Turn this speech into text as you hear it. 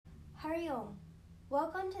Hari Om.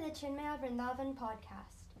 Welcome to the Chinmaya Vrindavan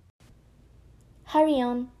podcast. Hari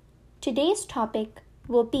Om. Today's topic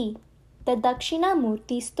will be the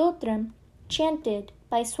Dakshinamurti Stotram chanted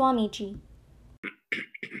by Swamiji.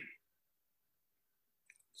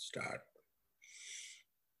 Start.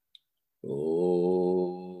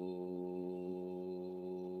 Oh.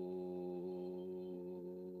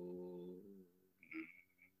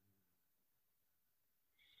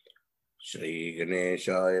 Shri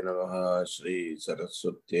Ganeshaya Namaha, Shri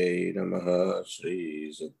Saraswatyai Namaha, Shri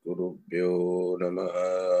Sadgurubhyo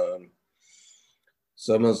Namaha.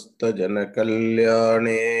 Samasta Jana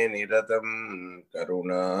Kalyane Niratam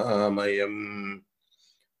Karunamayam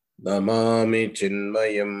Namami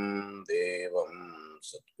Chinmayam Devam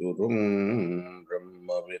Satgurum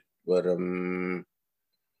Brahmavidvaram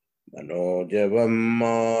Manojavam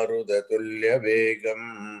Marudhatulya Vegam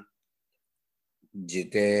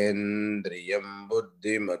Jitendriyam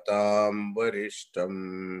Buddhimatam Varishtam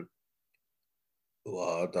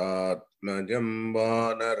Vatatmajam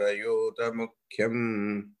Vanarayota Mukhyam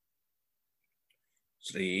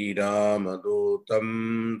Sri Ramadutam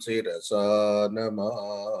Sirasa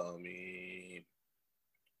Namami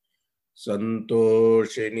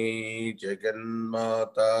Santoshini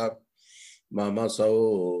Jaganmata Mama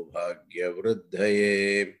Saubhagya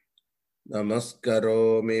Vruddhaye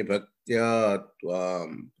Namaskaromi Bhaktya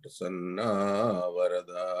Tvam Prasanna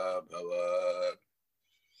Varada Bhava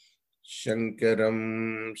Shankaram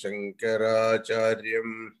Shankaracharyam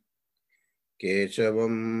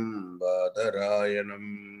Keshavam Badarayanam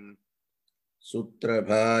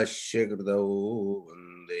Sutrabhashya Kridau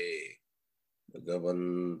Vande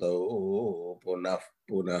Bhagavantau Punah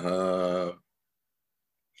Punaha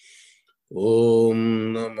Om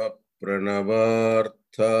Namah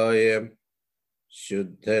Pranavarthaya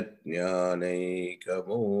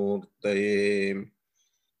Shuddha-jnanaikamurtaye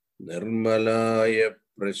Nirmalaya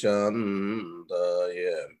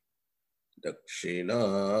Prashantaya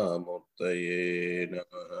Dakshinamurtaye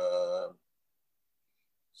Namaha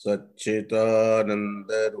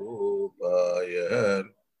Satchitanandarupaya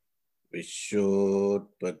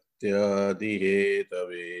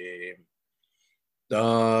Vishwotpattyadihetave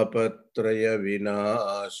Tapatraya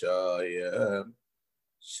Vinashaya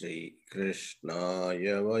Shri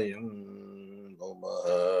Krishnaya Vayam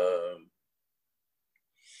Namaha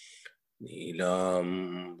Nilam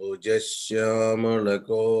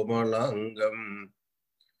Bhujasyamalako-malangam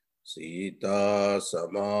Sita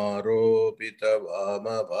Samaropita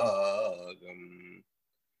Vamabhagam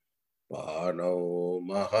Panau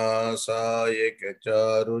Mahasayaka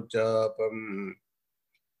Charuchapam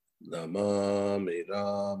Namami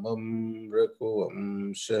Ramam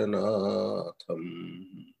Raghuvamshanatham.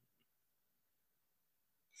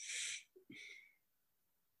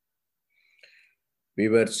 We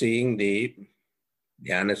were seeing the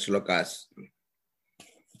Dhyana Shlokas.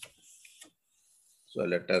 So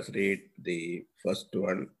let us read the first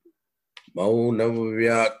one.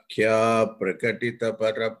 Maunavyakhya prakatita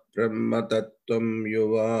parabrahma tattvam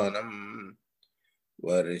yuvanam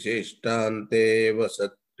varishishtante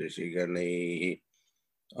vasat rishiganaihi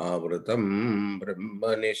avrutam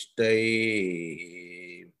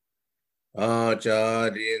brahmanishtai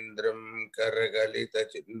Acharyendram Karagalita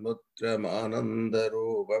Chinmutram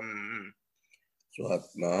Anandarupam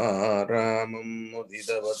Swatma Ramam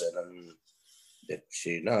Mudidavadanam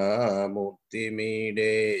Dakshinamurti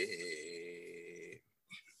Mide.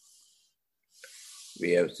 We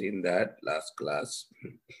have seen that last class.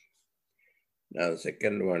 Now the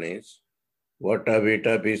second one is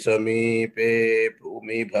Vatavitapi Samipe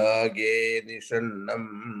Bhumi Bhage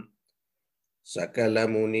Nishannam Sakala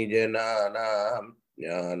Muni Jananam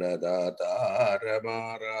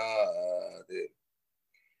Jnanadataaramarad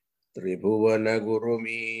Tribhuvana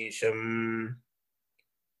Gurumisham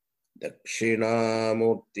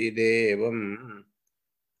Dakshinamurti Devam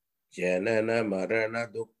Janana Marana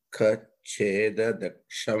Dukkha Cheda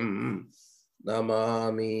Daksham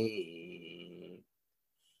Namami.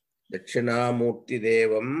 Dakshinamurti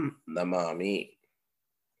Devam Namami.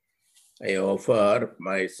 I offer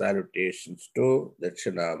my salutations to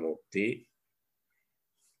Dakshinamurti,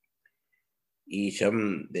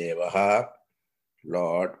 Isham Devaha,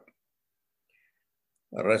 Lord.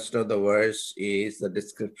 The rest of the verse is the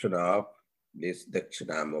description of this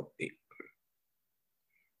Dakshinamurti.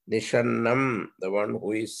 Nishannam, the one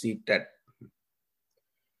who is seated.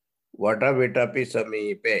 Vatavitapi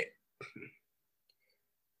Samipe.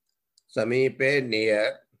 Samipe,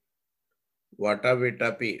 near.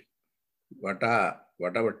 Vatavitapi.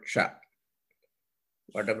 Vatavriksha.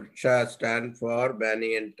 Vatavriksha stand for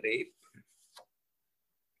banyan tree.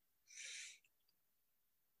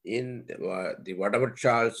 In the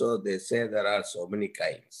Vadavaksha also, they say there are so many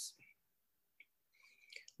kinds.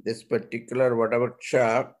 This particular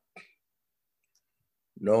Vadavaksha,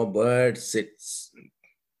 no bird sits.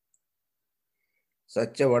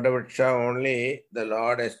 Such a Vadavaksha only the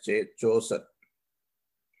Lord has chosen.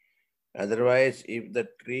 Otherwise, if the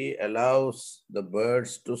tree allows the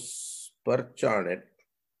birds to perch on it,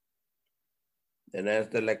 then as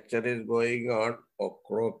the lecture is going on, a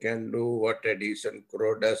crow can do what a decent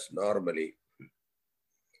crow does normally.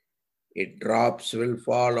 It drops will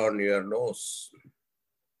fall on your nose.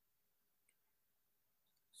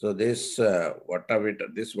 So this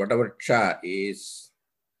Vadavaksha is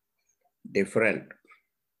different,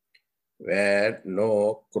 where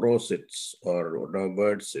no crow sits or no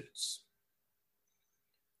bird sits.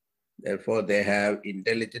 Therefore, they have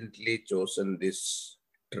intelligently chosen this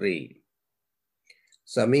tree.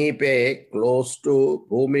 Samipe, close to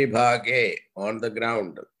Bhumi Bhage, on the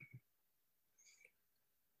ground.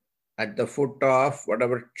 At the foot of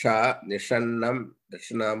Vadavaksha, Nishannam,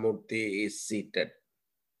 Dakshinamurti is seated.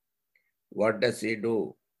 What does he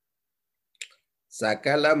do?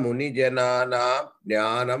 Sakala Munijanana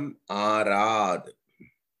Jnanam Arad.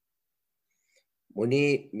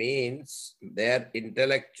 Muni means their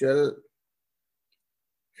intellectual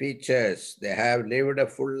features. They have lived a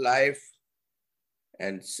full life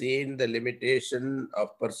and seen the limitation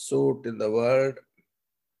of pursuit in the world.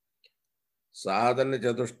 Sadhana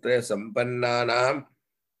Chatushtaya Sampannanam.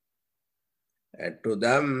 And to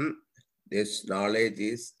them, this knowledge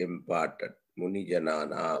is imparted. Muni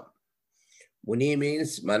Jananam. Muni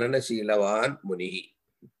means Manana Shilavan Muni.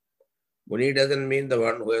 Muni doesn't mean the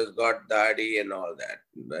one who has got dadi and all that.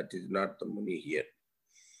 That is not the Muni here.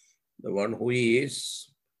 The one who is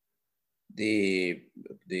the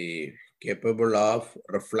capable of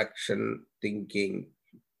reflection, thinking,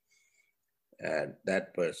 and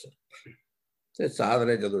that person. So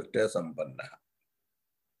Sadhana Chatushtaya Sampanna.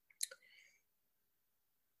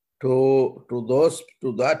 To those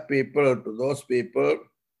people,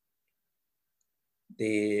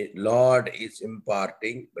 the Lord is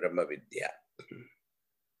imparting Brahma Vidya.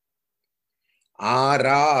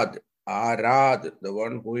 Arad, the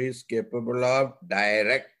one who is capable of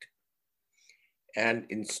direct and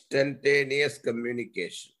instantaneous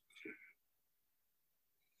communication.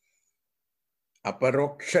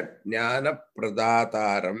 Aparoksha Jnana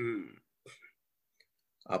Pradataram.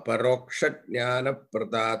 Aparoksha Jnana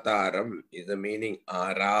Pradataram is the meaning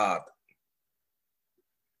Arad.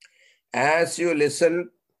 As you listen,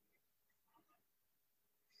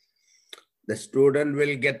 the student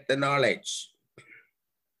will get the knowledge.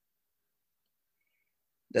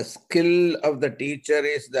 The skill of the teacher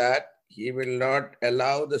is that he will not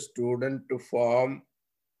allow the student to form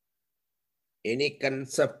any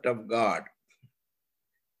concept of God.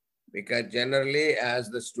 Because generally, as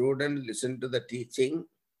the student listens to the teaching,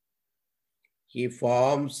 he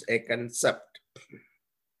forms a concept.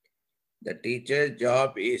 The teacher's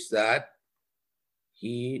job is that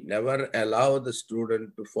he never allows the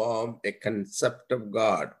student to form a concept of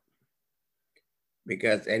God,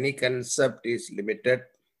 because any concept is limited.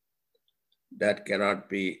 That cannot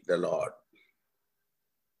be the Lord.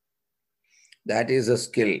 That is a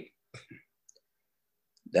skill.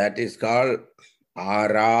 That is called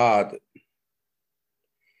Arad.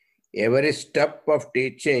 Every step of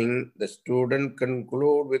teaching, the student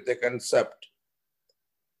conclude with a concept.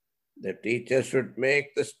 The teacher should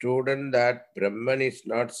make the student that Brahman is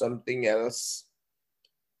not something else,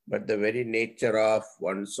 but the very nature of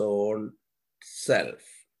one's own self.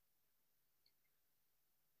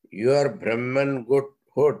 Your Brahman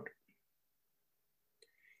Godhood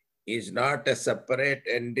is not a separate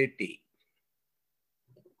entity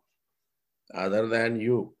other than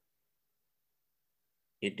you.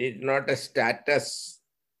 It is not a status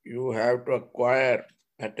you have to acquire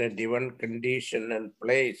at a given condition and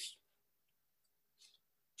place.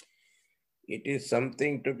 It is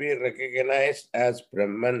something to be recognized as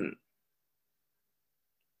Brahman.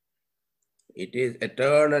 It is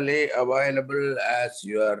eternally available as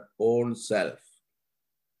your own self.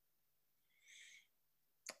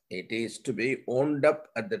 It is to be owned up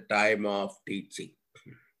at the time of teaching.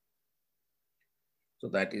 So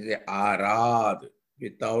that is a arad,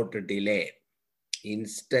 without delay,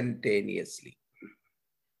 instantaneously.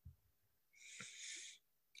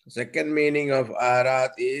 Second meaning of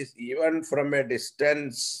arad is even from a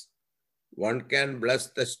distance, one can bless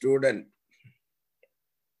the student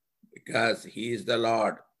because he is the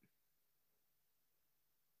Lord.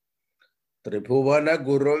 Tribhuvana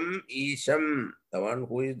Gurum Isham, the one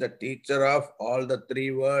who is the teacher of all the three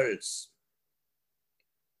worlds.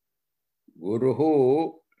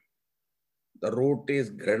 Guruhu The root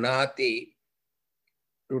is granati,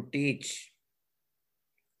 to teach.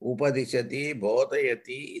 Upadishati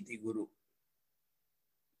bodhayati iti guru.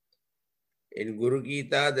 In Guru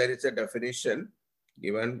Gita, there is a definition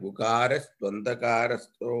given: Gukaras Tvandakaras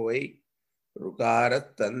Trovai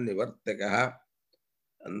Rukaras Tan Nivartakaha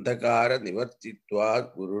Andakara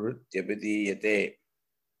Nivartitva Gururutyabhidiyate.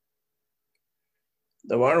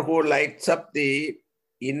 The one who lights up the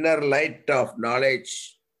inner light of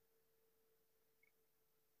knowledge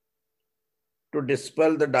to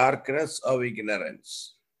dispel the darkness of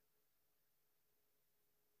ignorance.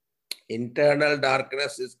 Internal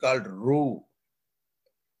darkness is called Ru.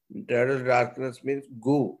 Internal darkness means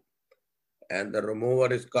Gu, and the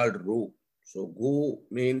remover is called Ru. So Gu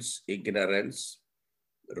means ignorance,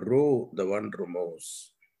 Ru, the one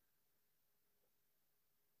removes.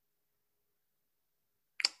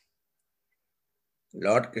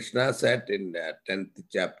 Lord Krishna said in 10th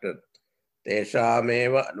chapter,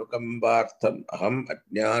 Teshameva anukambartham aham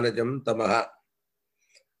ajnanajam tamaha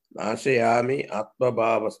nashayami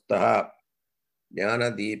atmabhavastaha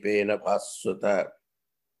jnanadipena bhaswata.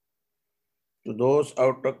 To those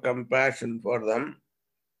out of compassion for them,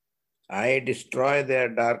 I destroy their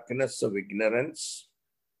darkness of ignorance,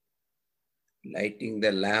 lighting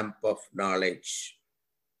the lamp of knowledge.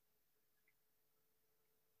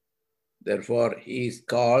 Therefore, he is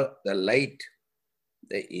called the light,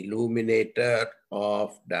 the illuminator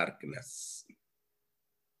of darkness.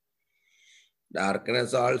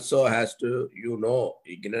 Darkness also has to,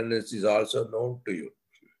 ignorance is also known to you.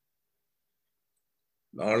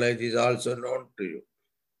 Knowledge is also known to you.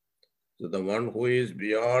 So the one who is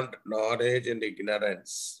beyond knowledge and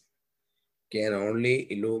ignorance can only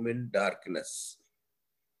illumine darkness.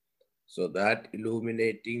 So that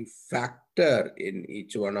illuminating factor in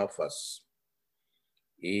each one of us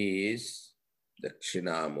is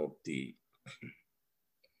Dakshinamurti.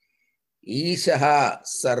 Ishaha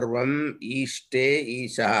sarvam ishte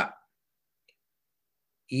ishaha.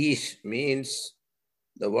 Ish means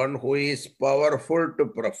the one who is powerful to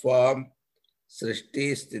perform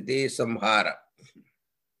Srishti Sthiti Samhara.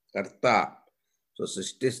 Karta. So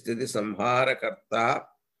Srishti Sthiti Samhara Karta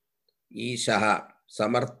Ishaha.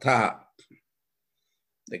 Samartha.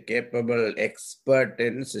 The capable expert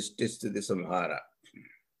in Srishti Sthiti Samhara.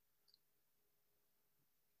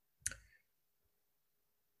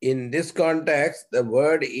 In this context, the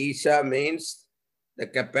word Isha means the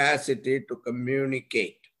capacity to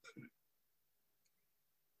communicate.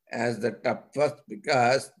 As the toughest,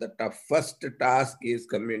 because the toughest task is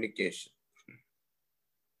communication.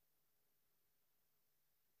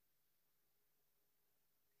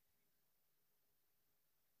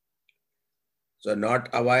 So not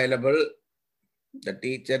available, the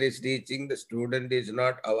teacher is teaching, the student is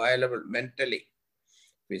not available mentally.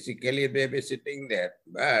 Physically they may be sitting there,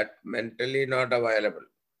 but mentally not available,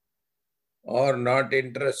 or not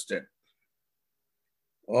interested,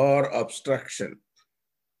 or obstruction.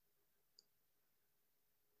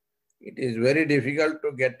 It is very difficult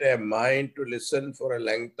to get a mind to listen for a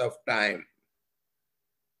length of time.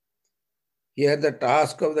 Here the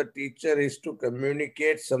task of the teacher is to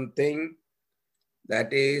communicate something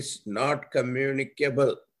that is not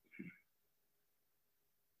communicable.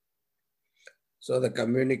 So the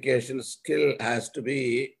communication skill has to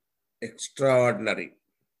be extraordinary.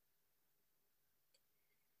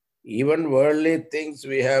 Even worldly things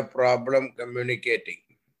we have problem communicating.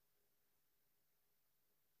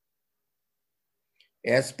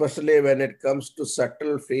 Especially when it comes to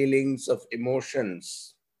subtle feelings of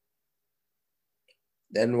emotions.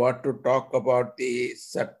 Then what to talk about the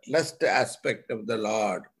subtlest aspect of the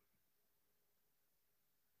Lord.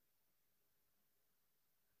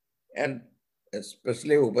 And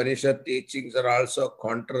especially Upanishad teachings are also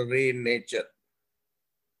contrary in nature.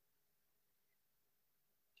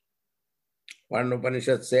 One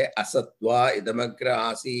Upanishad say, Asatva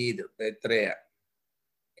idamagra asid Maitreya.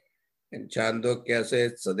 And Chandogya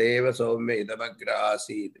says, Sadeva Soumya idamagra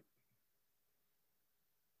asid.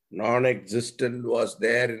 Non-existent was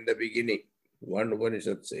there in the beginning. One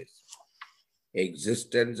Upanishad says.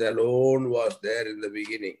 Existence alone was there in the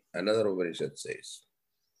beginning. Another Upanishad says.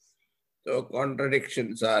 So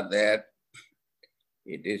contradictions are there.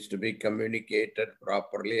 It is to be communicated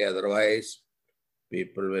properly, otherwise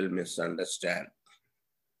people will misunderstand.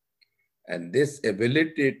 And this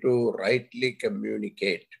ability to rightly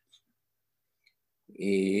communicate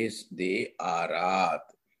is the arat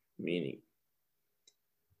meaning.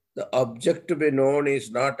 The object to be known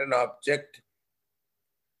is not an object.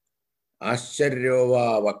 Ascharyo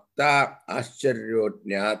va vakta, ascharyo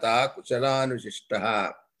jnata,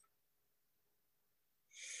 kuchalanushishtaha.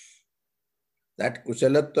 That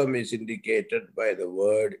Kushalatvam is indicated by the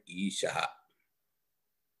word Isha.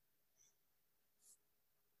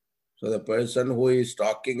 So the person who is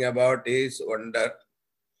talking about is wonder.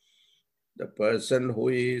 The person who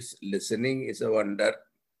is listening is a wonder.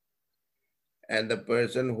 And the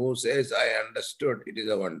person who says, I understood, it is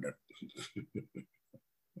a wonder.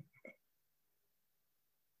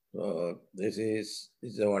 So this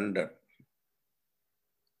is a wonder.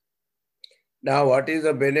 Now, what is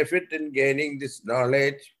the benefit in gaining this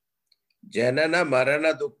knowledge? Janana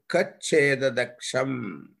marana dukkha cheda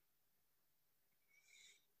daksham.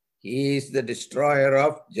 He is the destroyer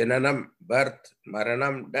of jananam, birth,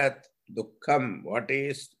 maranam, death, dukkham. What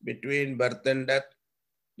is between birth and death?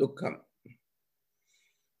 Dukkham.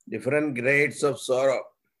 Different grades of sorrow.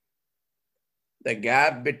 The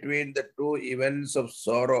gap between the two events of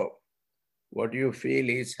sorrow, what you feel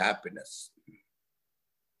is happiness.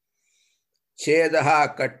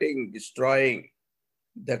 Chedaha, cutting, destroying.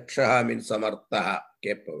 Dakshaha means samarthaha,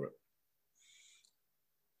 capable.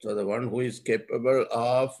 So the one who is capable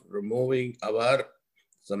of removing our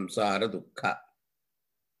samsara dukkha.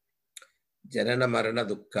 Janana marana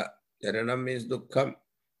dukkha. Jananam is dukkham.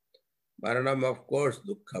 Maranam, of course,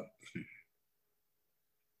 dukkham.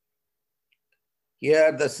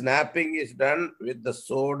 Here the snapping is done with the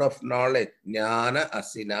sword of knowledge, jnana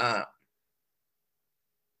asina.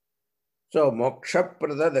 So, moksha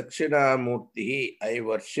prada dakshina murti, I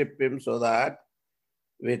worship him so that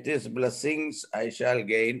with his blessings I shall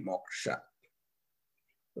gain moksha.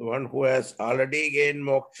 The one who has already gained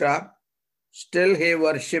moksha, still he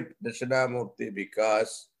worships Dakshinamurti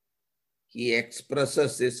because he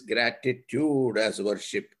expresses his gratitude as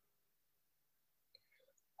worship.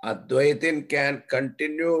 Advaitin can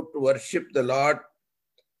continue to worship the Lord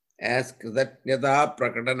as Kritatnyata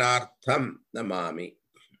Prakadanartham Namami.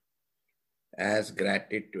 As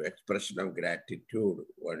gratitude, expression of gratitude,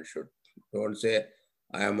 one should. Don't say,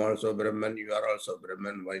 I am also Brahman, you are also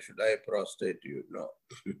Brahman, why should I prostrate to you? No.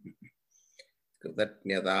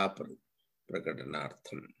 Kritatnyata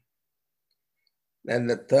Prakadanartham. Then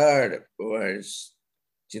the third verse,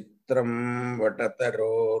 Chitram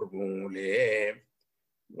Vatataror Mule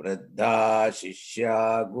Vradha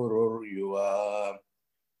Shishya Gurur Yuva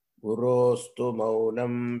Gurostu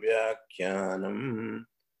Maunam Vyakhyanam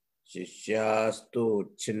Shishyastu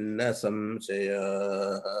Chinna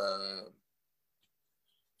Samsaya.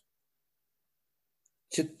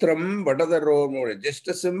 Chitram Vatataror Mule, just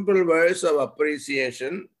a simple verse of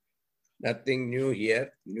appreciation. Nothing new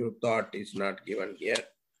here. New thought is not given here.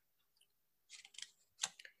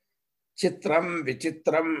 Chitram,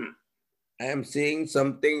 Vichitram. I am seeing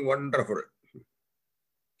something wonderful.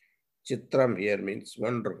 Chitram here means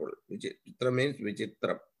wonderful. Vichitram means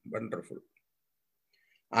Vichitram, wonderful.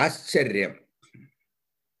 Ascharyam.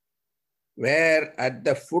 Where at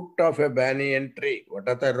the foot of a banyan tree,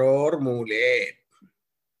 Vatataror Mule,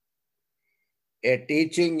 a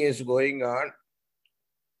teaching is going on.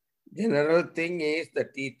 General thing is the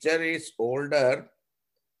teacher is older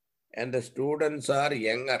and the students are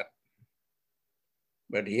younger.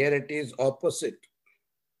 But here it is opposite.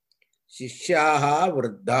 Shishyaha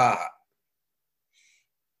Vruddhaha.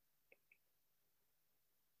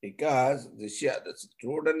 Because the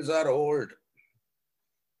students are old.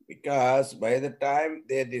 Because by the time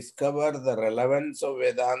they discover the relevance of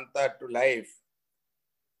Vedanta to life,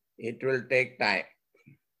 it will take time.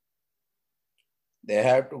 They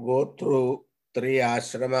have to go through 3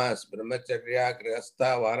 ashramas, Brahmacharya,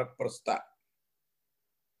 Grihastha, Vanaprastha.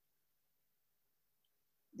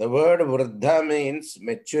 The word Vruddha means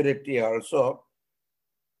maturity also.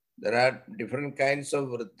 There are different kinds of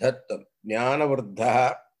Vruddhatvam. Jnana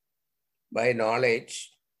Vruddha by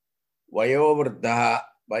knowledge, Vayo Vruddha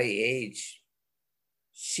by age,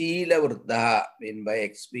 Sheela Vruddha means by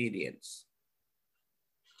experience.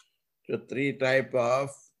 So 3 types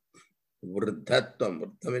of Vruddhatvam.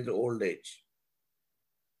 Vruddha means old age.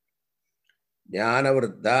 Jnana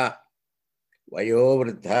Vruddha, Vayo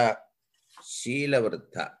Vruddha, Sheela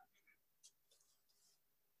Vruddha.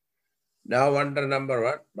 Now wonder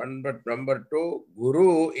number 1. But number 2,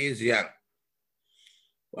 Guru is young.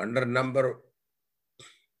 Wonder number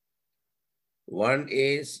 1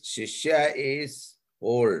 is Shishya is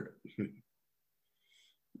old.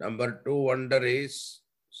 Number 2 wonder is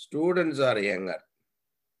students are younger.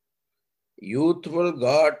 Youthful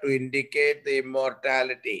God to indicate the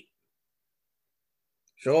immortality.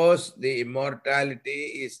 Shows the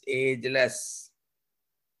immortality is ageless.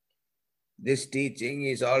 This teaching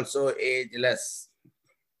is also ageless.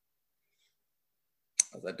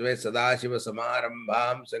 Satve Sadashiva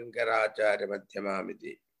Samarambham Sankaracharya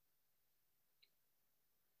Madhyamamiti.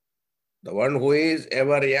 The one who is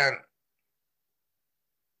ever young.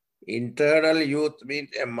 Internal youth means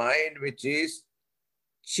a mind which is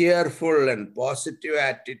cheerful and positive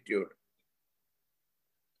attitude.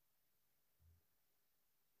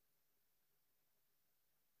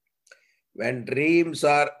 When dreams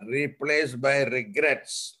are replaced by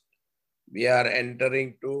regrets, we are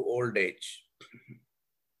entering to old age.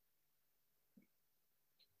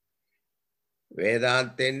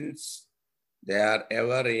 Vedantins, they are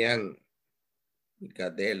ever young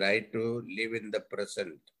because they like to live in the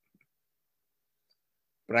present.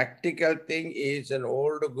 Practical thing is an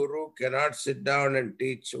old guru cannot sit down and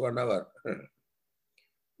teach 1 hour.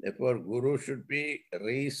 Therefore, guru should be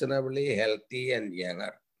reasonably healthy and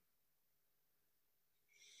younger.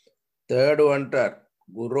 Third one,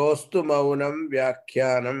 Gurostu Maunam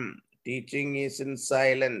Vyakhyanam. Teaching is in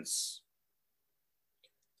silence.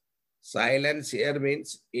 Silence here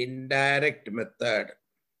means indirect method,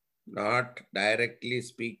 not directly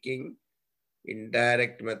speaking.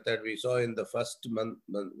 Indirect method we saw in the first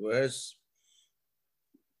verse.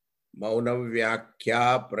 Maunam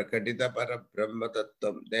Vyakhya Prakatita Parabrahma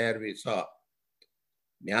Tattvam. There we saw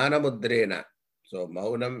Jnana Mudrena. So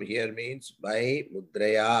Maunam here means by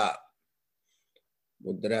Mudraya.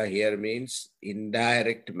 Mudra here means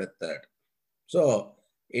indirect method. So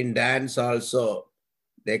in dance also,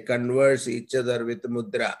 they converse each other with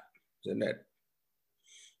mudra, isn't it?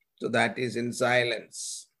 So that is in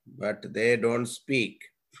silence, but they don't speak.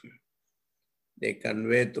 They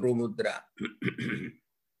convey through mudra.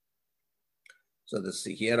 So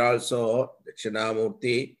here also,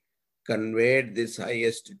 Dakshinamurti conveyed this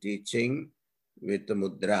highest teaching with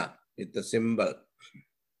mudra, with the symbol.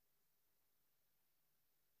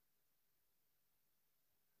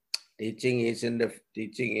 Teaching is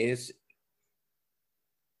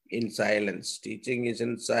in silence. Teaching is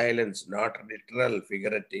in silence, not literal,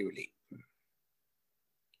 figuratively.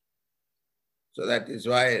 So that is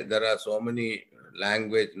why there are so many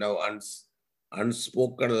language now.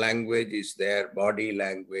 Unspoken language is there, body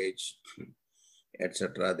language,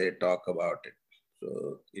 etc. They talk about it.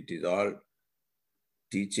 So it is all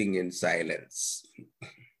teaching in silence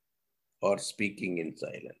or speaking in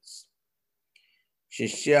silence.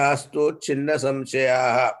 Shishyastu chinna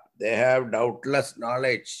samshayaha. They have doubtless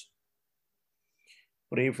knowledge,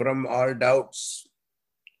 free from all doubts.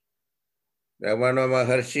 Ravana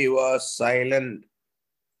Maharshi was silent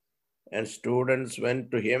and students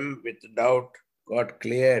went to him with doubt, got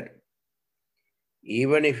cleared,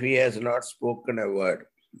 even if he has not spoken a word.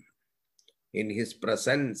 In his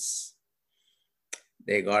presence,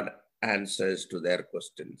 they got answers to their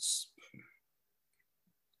questions.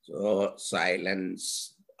 So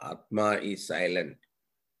silence, Atma is silent.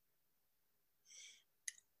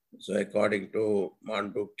 So according to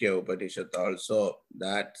Mandukya Upanishad also,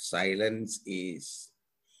 that silence is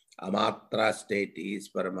Amatra state, is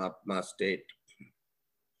Paramatma state.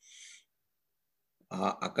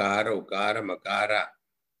 Akara, Ukara, Makara,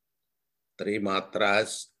 3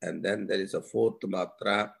 matras, and then there is a 4th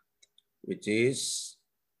matra, which is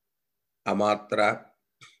Amatra.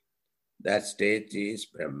 That state is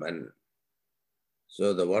Brahman.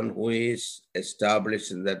 So the one who is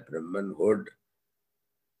established in that Brahmanhood,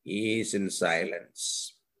 he is in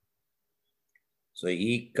silence. So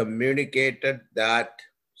he communicated that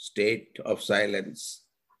state of silence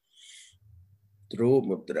through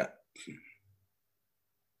mudra,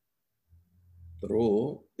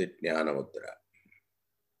 through the Jnana Mudra.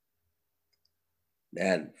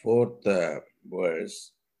 Then 4th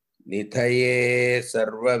verse, Nithaye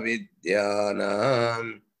sarva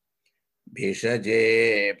vidyanam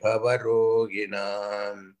bhishaje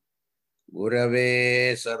bhavaroginam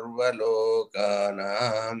Gurave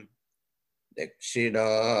sarvalokanam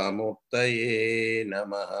Dakshinamurtaye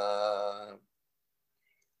namaha.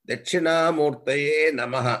 Dakshinamurtaye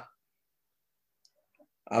namaha.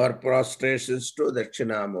 Our prostrations to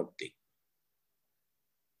Dakshinamurti.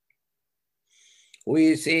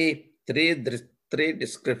 We see three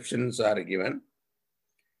descriptions are given.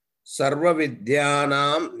 Sarva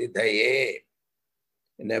vidyanam nidhaye,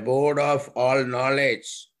 an abode of all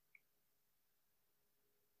knowledge.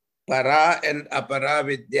 Para and apara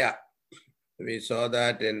vidya. We saw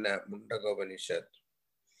that in Mundaka Upanishad.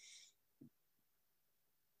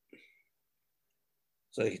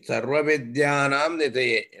 So, Sarva Vidyanam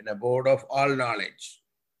Nidhaye, an abode of all knowledge.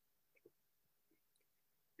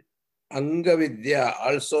 Anga Vidya,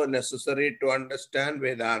 also necessary to understand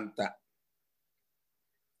Vedanta.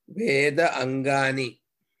 Veda Angani.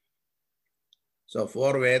 So,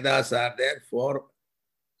 4 Vedas are there,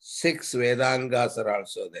 6 Vedangas are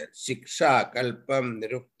also there. Shiksha, Kalpam,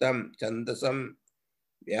 Niruktam, Chandasam,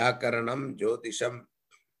 Vyakaranam, Jyotisham.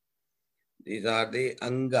 These are the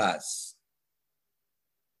Angas.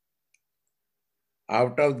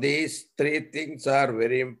 Out of these, three things are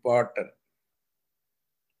very important.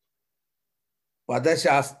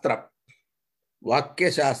 Padashastram, Vakya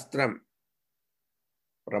Shastram,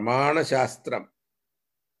 Pramana Shastram,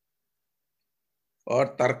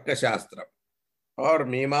 or Tarka Shastram, or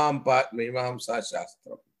Mimamsa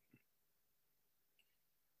Shastram.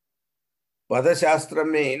 Padashastra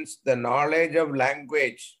means the knowledge of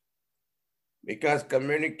language, because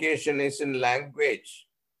communication is in language.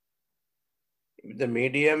 If the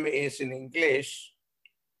medium is in English,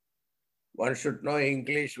 one should know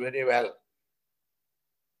English very well.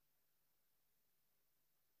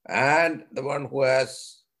 And the one who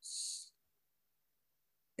has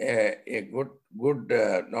a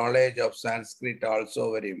good knowledge of Sanskrit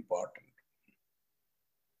also very important.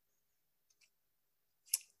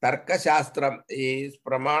 Tarka Shastram is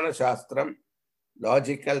Pramana Shastram,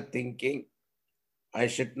 logical thinking. I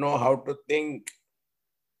should know how to think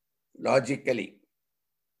logically.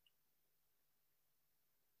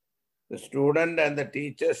 The student and the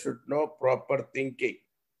teacher should know proper thinking.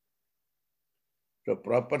 So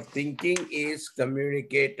proper thinking is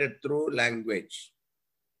communicated through language.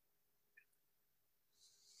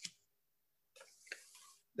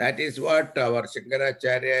 That is what our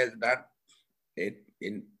Shankaracharya has done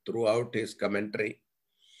throughout his commentary.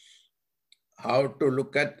 How to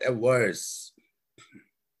look at a verse.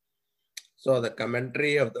 So the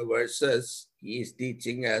commentary of the verses, he is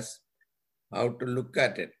teaching us how to look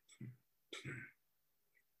at it.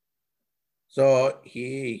 So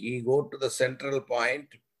he go to the central point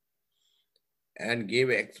and give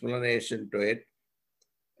explanation to it.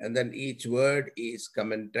 And then each word is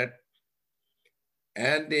commented.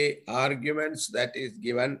 And the arguments that is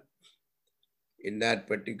given in that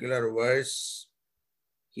particular verse,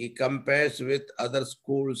 he compares with other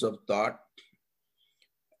schools of thought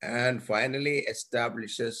and finally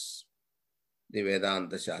establishes the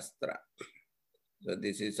Vedanta Shastra. So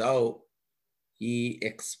this is how he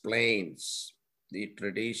explains the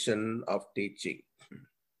tradition of teaching.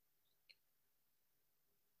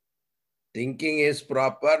 Thinking is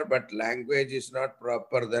proper, but language is not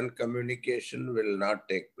proper, then communication will not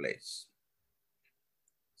take place.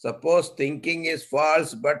 Suppose thinking is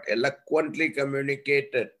false, but eloquently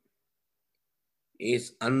communicated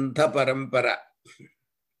is Antha Parampara.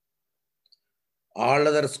 All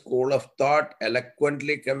other school of thought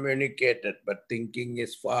eloquently communicated, but thinking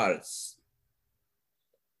is false.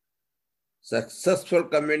 Successful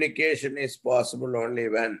communication is possible only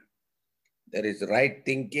when there is right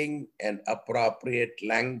thinking and appropriate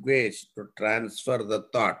language to transfer the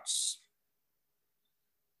thoughts.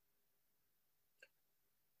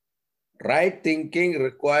 Right thinking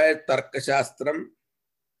requires Tarka Shastram.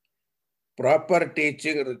 Proper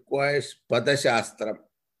teaching requires Pada Shastram.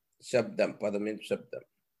 Shabdam, Pada means Shabdam.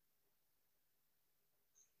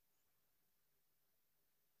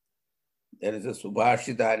 There is a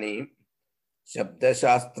Subhashitani. Shabda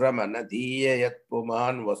Shastram Anadhiya Yat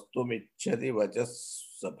Puman Vastumichhati Vajas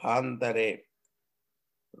Sabhantare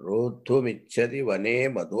Rodhumichhati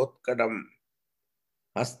Vane Madhotkadam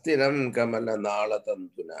Hastinam Kamala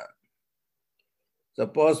Nalatantuna.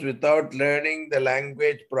 Suppose without learning the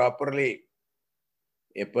language properly,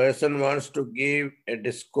 a person wants to give a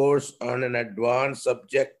discourse on an advanced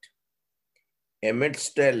subject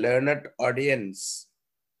amidst a learned audience.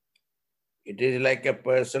 It is like a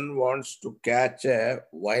person wants to catch a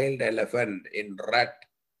wild elephant in rut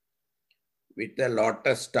with a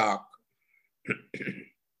lotus stalk.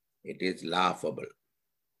 It is laughable.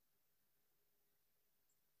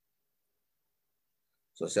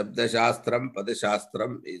 So Shabda Shastram, Pada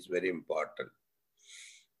Shastram is very important.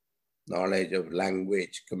 Knowledge of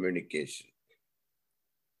language, communication.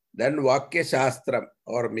 Then Vakya Shastram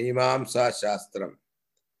or Mimamsa Shastram.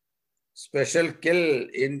 Special skill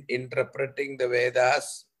in interpreting the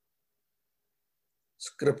Vedas.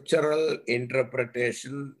 Scriptural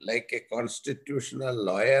interpretation, like a constitutional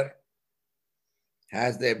lawyer,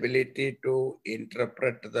 has the ability to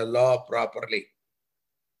interpret the law properly.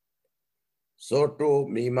 So too,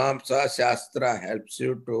 Mimamsa Shastra helps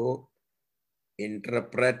you to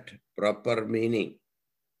interpret proper meaning.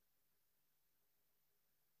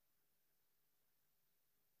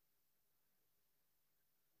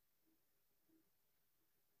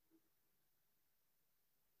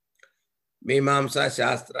 Mimamsa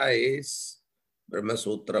Shastra is Brahma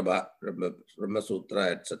Sutra,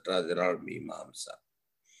 etc. They're all Mimamsa.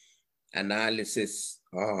 Analysis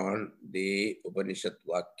on the Upanishad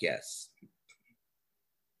Vakyas.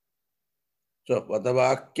 So,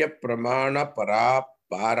 Padavakya Pramana Para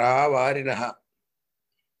Paravarinaha,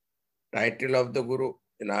 title of the Guru,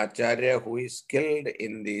 an Acharya who is skilled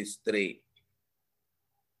in these three.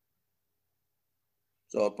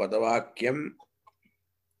 So Padavakyam,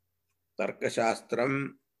 Tarkashastram,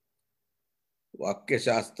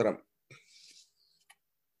 Vakyashastram.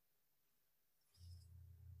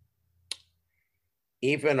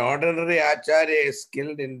 If an ordinary Acharya is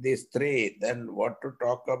skilled in these three, then what to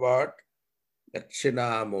talk about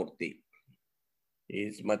Dakshinamurti? He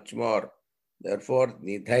is much more. Therefore,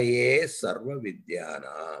 Nidhaye Sarva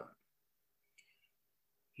Vidyanam.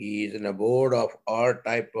 He is an abode of all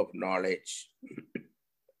type of knowledge.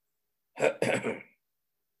 A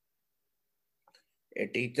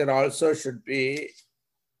teacher also should be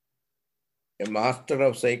a master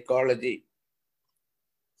of psychology,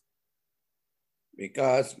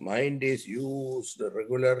 because mind is used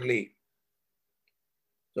regularly.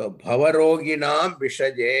 So, Bhavaroginam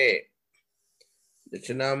Vishaje.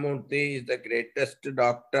 Dakshinamurti is the greatest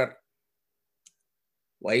doctor.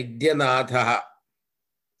 Vaidyanatha,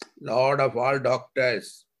 Lord of all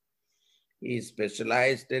doctors. He is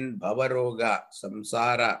specialized in Bhavaroga,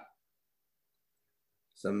 samsara.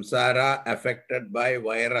 Samsara affected by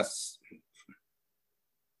virus.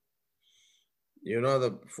 You know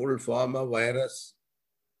the full form of virus?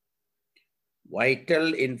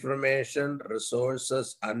 Vital information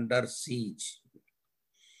resources under siege.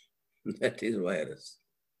 That is virus.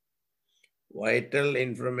 Vital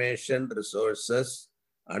information resources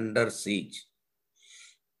under siege.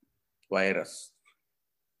 Virus.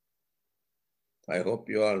 I hope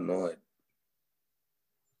you all know it.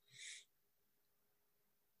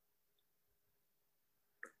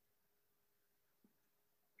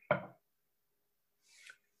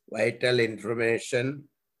 Vital information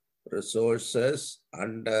resources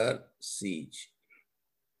under siege.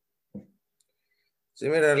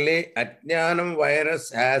 Similarly, Ajnanam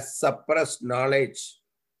virus has suppressed knowledge.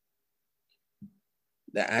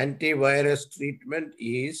 The antivirus treatment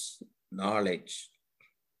is knowledge.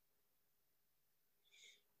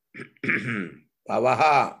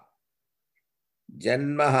 Pavaha,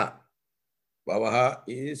 Janmaha. Pavaha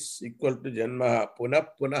is equal to Janmaha. Punah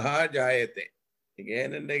punaha jayate.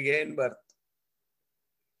 Again and again birth.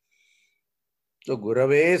 So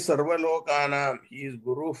Gurave Sarvalokanam, he is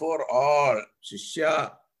Guru for all,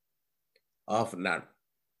 Shishya of none.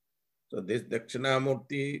 So this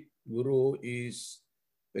Dakshinamurti Guru is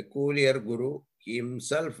peculiar Guru. He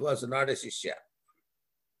himself was not a Shishya.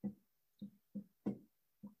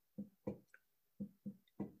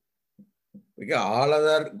 Because all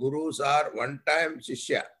other Gurus are one-time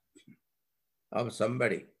Shishya of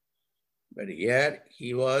somebody. But here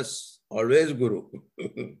he was always Guru.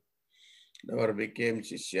 Never became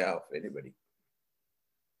Shishya of anybody.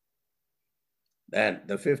 Then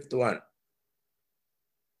the fifth one.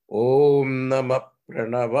 Om Namah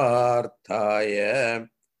Pranavarthaya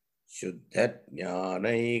Shuddha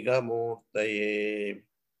Jnanaiga Murtaye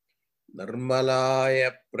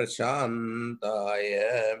Nirmalaya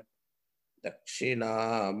Prashantaya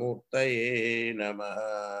Dakshinamurtaye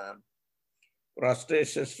Namaha.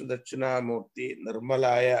 Prostrations to Dakshinamurti,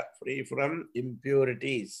 Nirmalaya, free from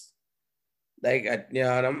impurities like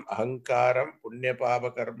Ajnanam, Ahankaram, Punya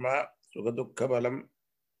Papa Karma, Sukha Balam.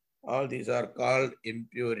 All these are called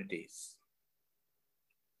impurities.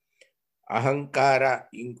 Ahankara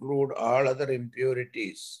include all other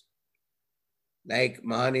impurities like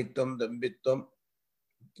Manitvam, Dambitvam,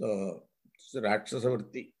 so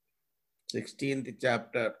Rakshasavritti, 16th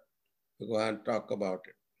chapter, Bhagavan talk about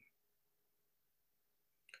it.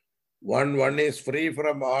 One is free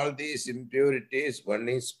from all these impurities, one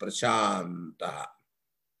is Prashanta.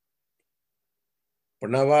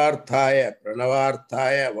 Pranavarthaya,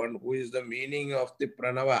 one who is the meaning of the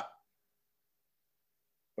Pranava.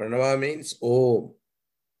 Pranava means Om.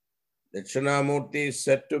 Dakshinamurti is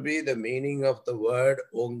said to be the meaning of the word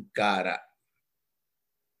Omkara.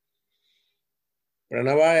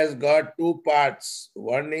 Pranava has got two parts.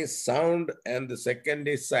 One is sound and the second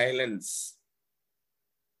is silence.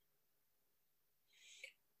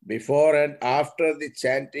 Before and after the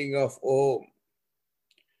chanting of Om,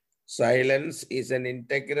 silence is an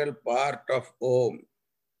integral part of Om.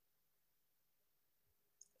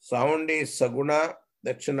 Sound is Saguna,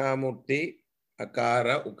 Dakshinamurti,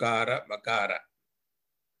 Akara, Ukara, Makara.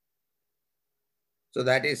 So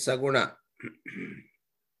that is Saguna.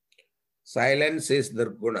 Silence is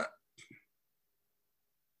Nirguna.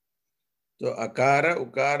 So Akara,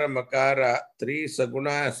 Ukara, Makara, three Saguna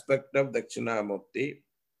aspect of Dakshinamurti.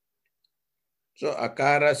 So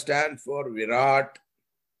Akara stands for Virat.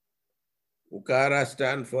 Ukara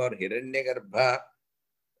stands for Hiranyagarbha.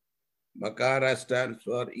 Makara stands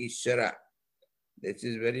for Ishvara. This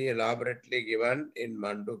is very elaborately given in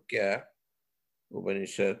Mandukya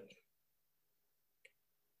Upanishad.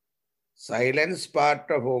 Silence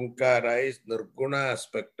part of Omkara is Nirguna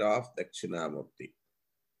aspect of Dakshinamurti.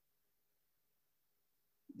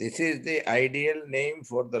 This is the ideal name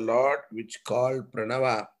for the Lord, which called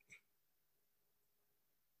Pranava.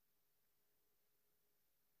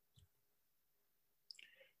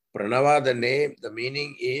 Pranava, the name, the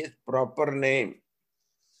meaning is proper name.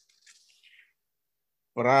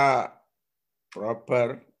 Proper,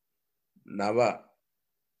 Nava,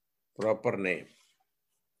 proper name.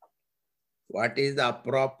 What is the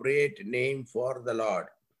appropriate name for the Lord?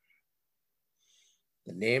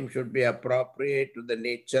 The name should be appropriate to the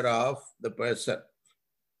nature of the person.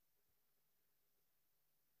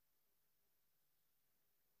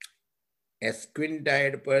 A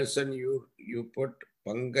squint-eyed person, you put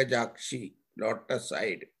Pankajakshi,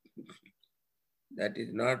 lotus-eyed. That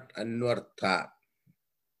is not Anvartha.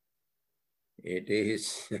 It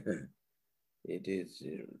is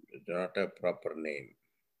not a proper name.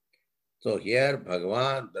 So here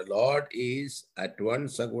Bhagavan, the Lord, is at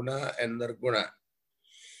once Saguna and Nirguna.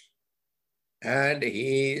 And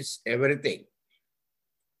He is everything.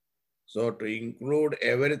 So to include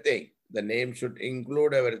everything, the name should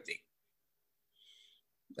include everything.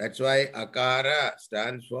 That's why Akara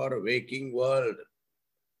stands for waking world,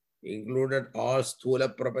 included all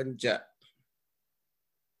Sthula Prapancha.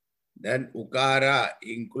 Then Ukara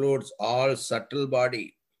includes all subtle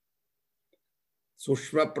body,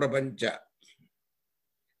 Sushma Prapancha.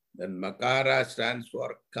 Then Makara stands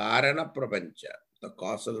for Karana Prapancha, the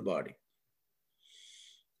causal body.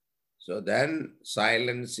 So then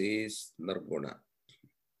silence is Nirguna.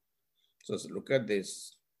 So look at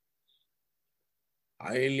this.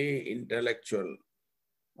 Highly intellectual,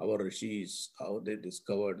 our rishis, how they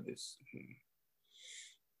discovered this.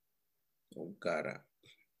 Omkara.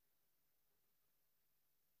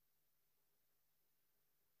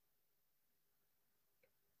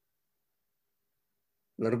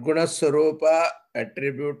 Nirguna Sarupa,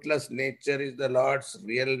 attributeless nature, is the Lord's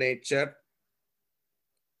real nature.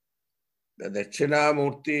 The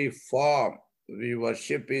Dakshinamurti form we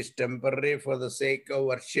worship is temporary for the sake of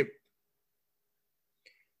worship.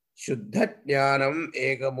 Shuddha Jnanam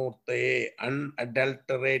Ekamurtaye,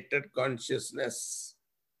 unadulterated consciousness.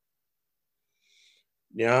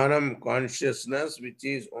 Jnanam, consciousness, which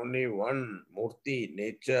is only one Murti,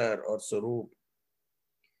 nature or Sarup.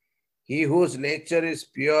 He whose nature is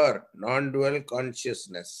pure, non-dual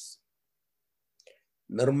consciousness.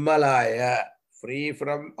 Nirmalaya, free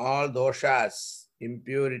from all doshas,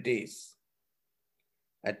 impurities.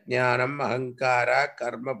 Ajnanam, ahankara,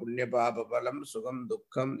 karma, punya, papa, palam, sugam,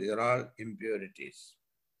 dukkham, these are all impurities.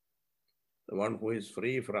 The one who is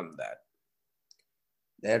free from that.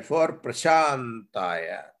 Therefore,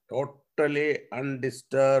 prashantaya, totally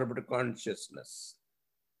undisturbed consciousness.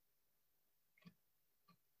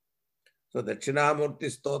 So, Dakshinamurti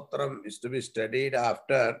Stotram is to be studied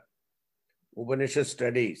after Upanishad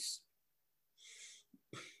studies.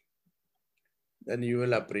 Then you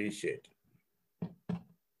will appreciate.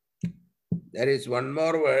 There is one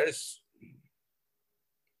more verse.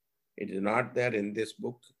 It is not there in this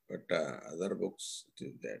book, but other books it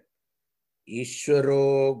is there.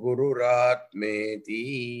 Ishvaro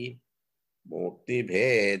Gururatmeti Murti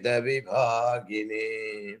Bheda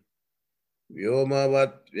Vibhagine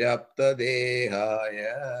Vyomavat Vyapta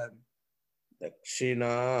Dehaya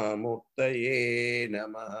Dakshinamurtaye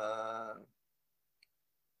Namaha.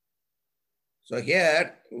 So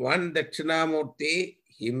here, one Dakshinamurti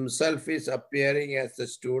himself is appearing as a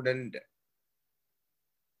student,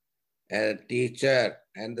 a teacher,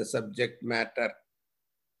 and the subject matter.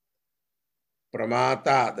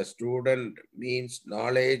 Pramata, the student, means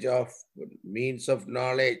knowledge of, means of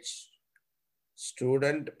knowledge.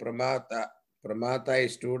 Student, Pramata. Pramata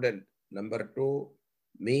is student. Number 2,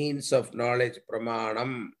 means of knowledge,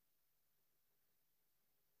 Pramanam.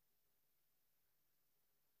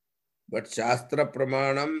 But Shastra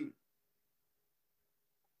Pramanam,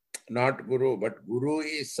 not Guru, but Guru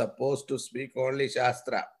is supposed to speak only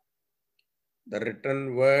Shastra. The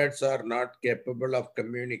written words are not capable of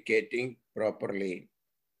communicating properly.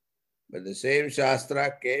 But the same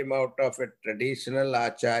Shastra came out of a traditional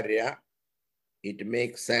Acharya. It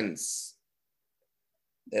makes sense.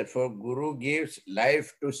 Therefore, Guru gives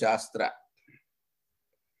life to Shastra.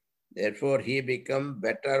 Therefore, he becomes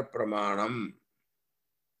better Pramanam.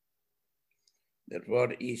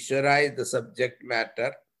 Therefore, Ishvara is the subject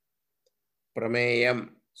matter. Prameyam,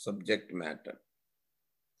 subject matter.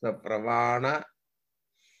 So, Pravana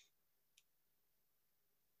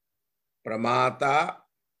Pramata,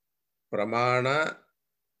 Pramana,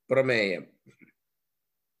 Prameyam.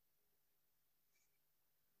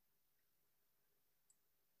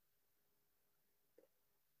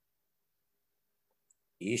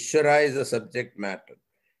 Ishvara is the subject matter.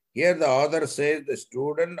 Here the author says the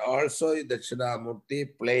student also is Dakshinamurti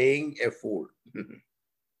playing a fool.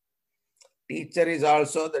 Teacher is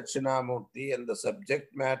also Dakshinamurti and the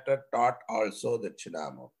subject matter taught also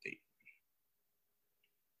Dakshinamurti.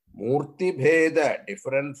 Murti Bheda,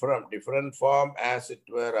 different form as it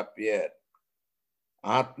were appear.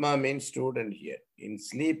 Atma means student here. In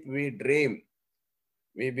sleep we dream.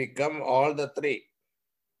 We become all the three.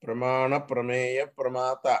 Pramana, Prameya,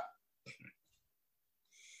 Pramata.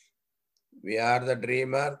 We are the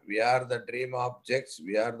dreamer, we are the dream objects,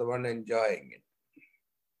 we are the one enjoying it.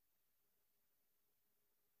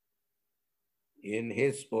 In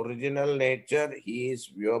his original nature, he is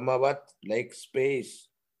Vyomavat, like space,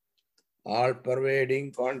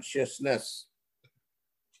 all-pervading consciousness.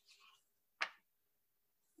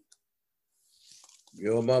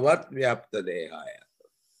 Vyomavat Vyapta Dehaya,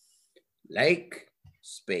 like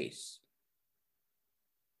space.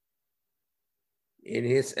 In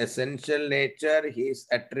his essential nature, he is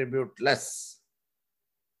attributeless.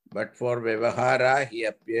 But for Vyavahara, he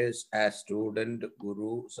appears as student,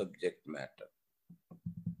 guru, subject matter.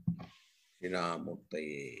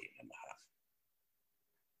 Dakshinamurtaye Namaha.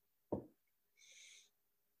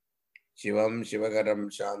 Shivam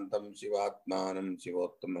Shivagaram Shantam Shivatmanam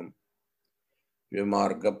Shivottamam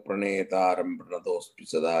Vimarga Pranetaram Pranadospi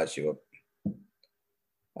Sada Shivam.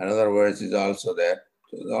 Another verse is also there.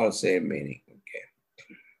 So it's all same meaning. Okay.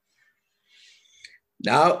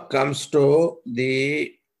 Now comes to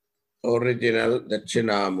the original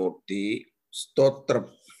Dakshinamurti Stotram.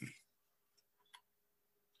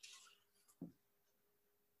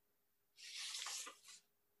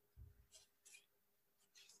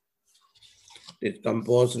 It is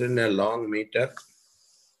composed in a long meter.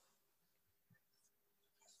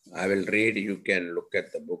 I will read, you can look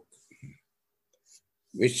at the book.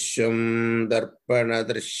 Vishwam Darpana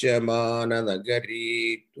Drishyamana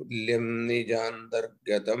Nagari Tulyam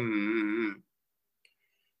Nijandargatam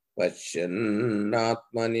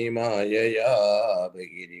Pashyannatmani Mayaya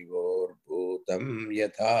Bhagirivor Bhutam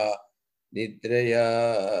Yatha Nidraya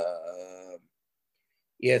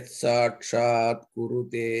Yat Sakshat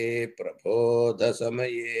Kurute Prabodha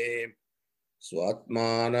Samaye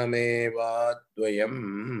Swatmanameva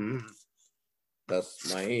Dvayam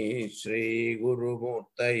Tasmai Shri Guru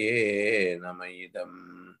Murtaye Namaidam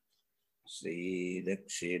Shri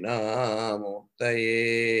Dakshina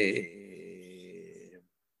Murtaye.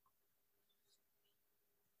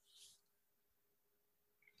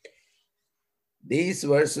 These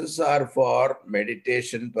verses are for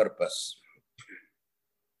meditation purpose.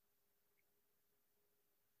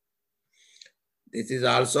 This is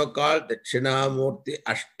also called Dakshinamurti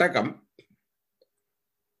Ashtakam.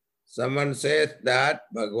 Someone says that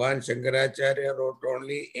Bhagavan Shankaracharya wrote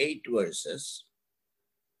only 8 verses,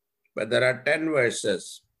 but there are 10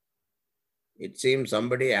 verses. It seems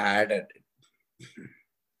somebody added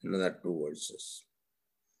another 2 verses.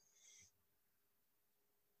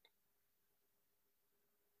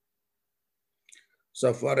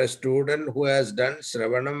 So for a student who has done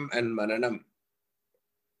Shravanam and Mananam,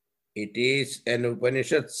 it is an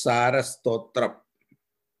Upanishad Sara Stotram.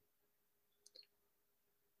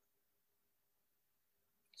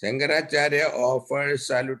 Shankaracharya offers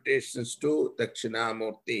salutations to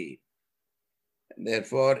Dakshinamurti.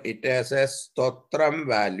 Therefore, it has a Stotram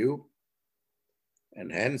value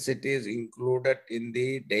and hence it is included in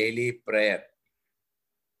the daily prayer.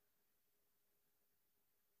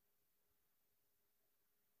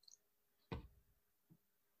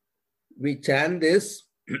 We chant this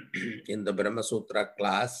in the Brahma Sutra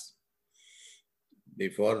class.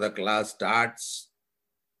 Before the class starts,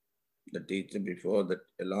 the teacher,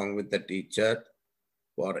 along with the teacher,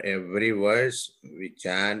 for every verse, we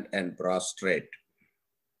chant and prostrate.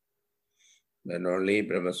 Then only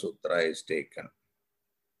Brahma Sutra is taken.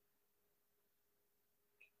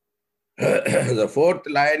 The 4th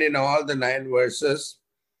line in all the 9 verses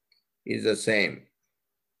is the same.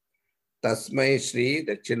 Tasmai Shri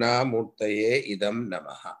Dakshinamurtaye Idam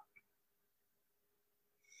Namaha.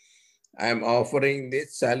 I am offering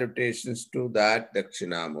these salutations to that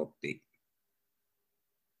Dakshinamurti.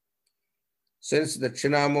 Since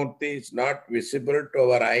Dakshinamurti is not visible to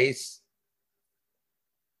our eyes,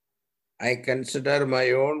 I consider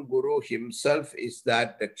my own Guru himself is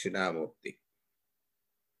that Dakshinamurti.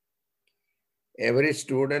 Every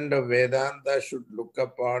student of Vedanta should look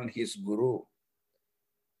upon his Guru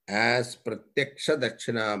as Pratyaksha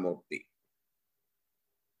Dakshinamurti.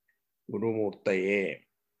 Gurumurtaye.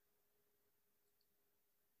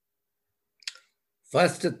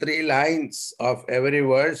 First 3 lines of every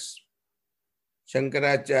verse,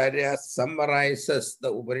 Shankaracharya summarizes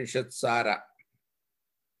the Upanishad Sara,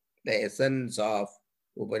 the essence of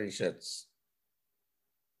Upanishads.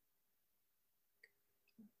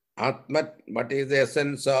 Atmat, what is the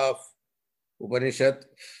essence of Upanishad?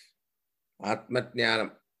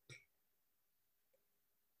 Atmatjnanam.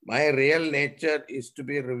 My real nature is to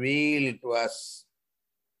be revealed to us.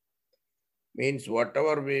 Means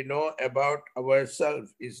whatever we know about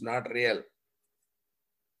ourselves is not real.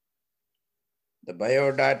 The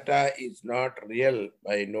biodata is not real.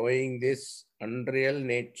 By knowing this unreal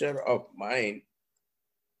nature of mine,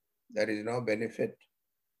 there is no benefit.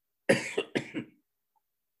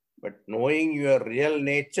 But knowing your real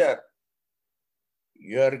nature,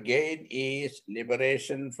 your gain is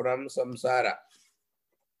liberation from samsara.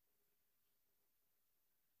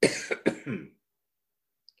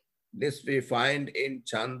 This we find in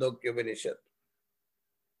Chandogya Upanishad.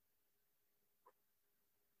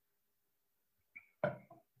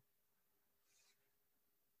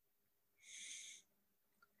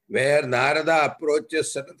 Where Narada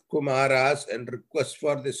approaches Sanat Kumaras and requests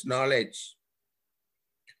for this knowledge.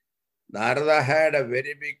 Narada had a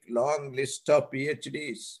very big, long list of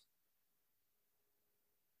PhDs.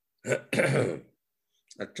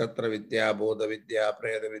 Nakshatra Vidya, Bodha Vidya,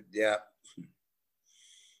 Preda Vidya,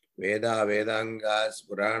 Veda, Vedangas,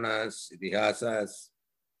 Puranas, Itihasas.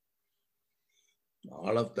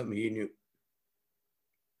 All of them he knew.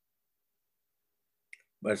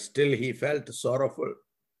 But still he felt sorrowful.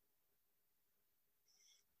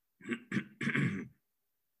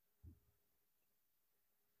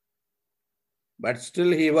 But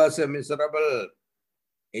still he was a miserable,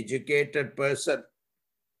 educated person.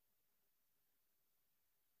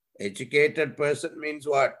 Educated person means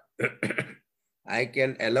what? I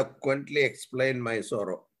can eloquently explain my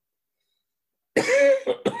sorrow.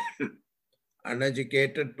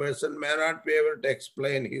 Uneducated person may not be able to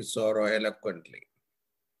explain his sorrow eloquently.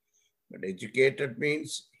 But educated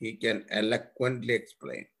means he can eloquently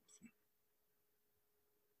explain.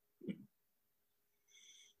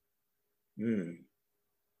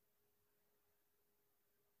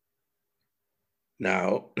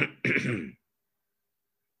 Now,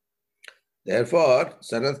 therefore,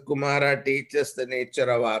 Sanat Kumara teaches the nature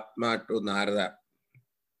of Atma to Narada.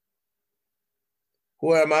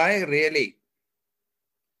 Who am I really?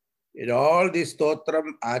 In all this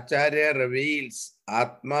stotram, Acharya reveals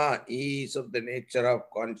Atma is of the nature of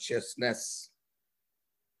consciousness,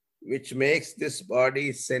 which makes this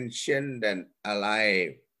body sentient and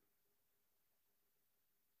alive.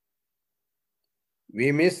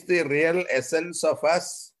 We miss the real essence of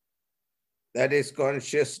us, that is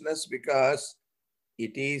consciousness, because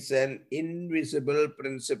it is an invisible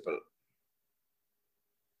principle.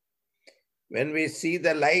 When we see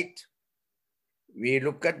the light, we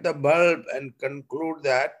look at the bulb and conclude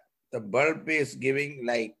that the bulb is giving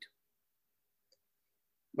light.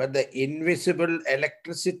 But the invisible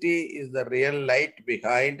electricity is the real light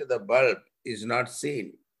behind the bulb, is not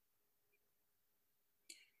seen.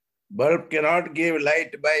 Bulb cannot give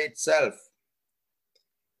light by itself.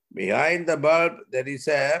 Behind the bulb, there is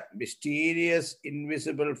a mysterious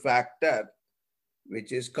invisible factor,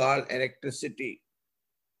 which is called electricity.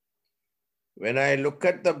 When I look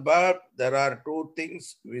at the bulb, there are two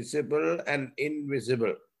things, visible and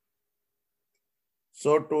invisible.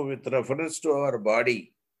 So too with reference to our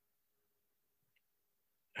body.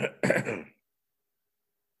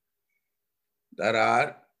 There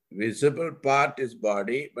are visible part is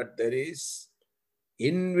body, but there is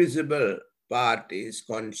invisible part is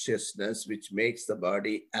consciousness, which makes the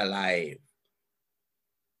body alive.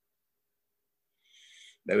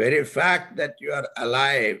 The very fact that you are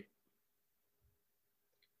alive,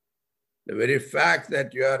 the very fact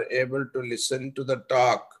that you are able to listen to the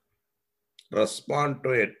talk, respond to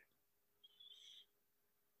it,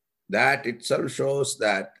 that itself shows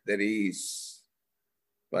that there is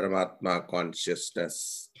Paramatma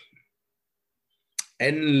consciousness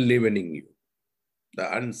enlivening you,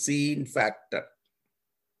 the unseen factor.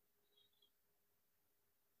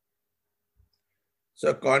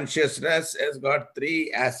 So consciousness has got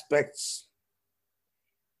 3 aspects.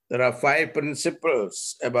 There are 5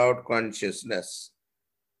 principles about consciousness.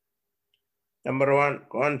 Number 1,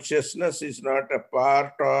 consciousness is not a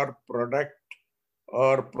part or product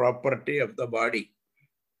or property of the body.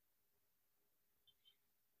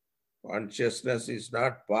 Consciousness is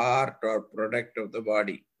not part or product of the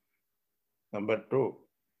body. Number 2,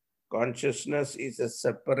 consciousness is a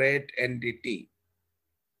separate entity,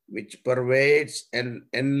 which pervades and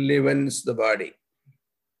enlivens the body.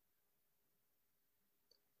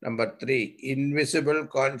 Number 3, invisible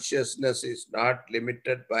consciousness is not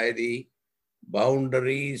limited by the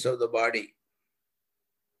boundaries of the body.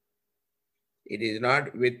 It is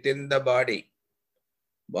not within the body.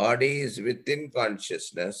 Body is within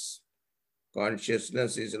consciousness.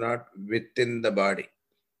 Consciousness is not within the body.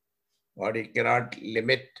 Body cannot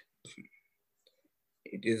limit.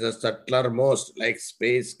 It is a subtler most, like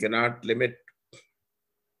space cannot limit.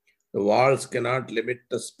 The walls cannot limit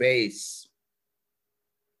the space.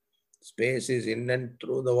 Space is in and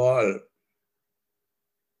through the wall.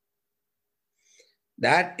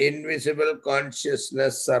 That invisible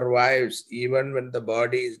consciousness survives even when the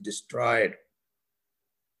body is destroyed.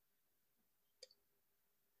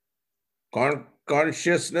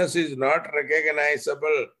 Consciousness is not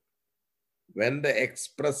recognizable when the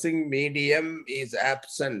expressing medium is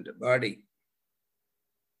absent, body.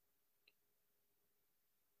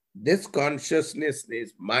 This consciousness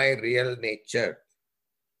is my real nature,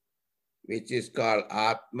 which is called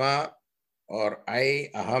Atma or I,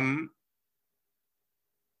 Aham,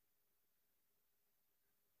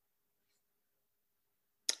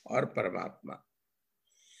 or Paramatma.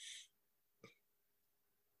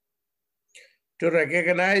 To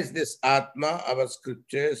recognize this Atma, our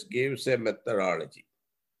scriptures gives a methodology.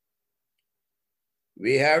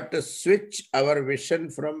 We have to switch our vision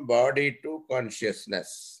from body to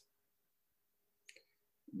consciousness.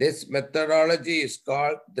 This methodology is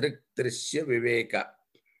called Drik Drishya Viveka,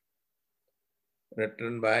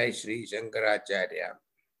 written by Sri Shankaracharya.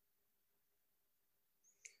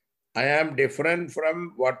 I am different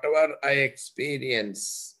from whatever I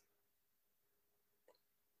experience.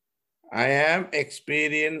 I am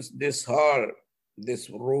experienced this hall, this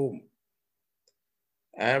room.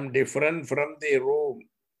 I am different from the room.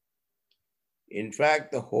 In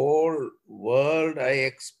fact, the whole world I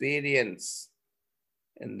experience,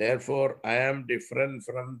 and therefore I am different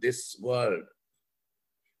from this world.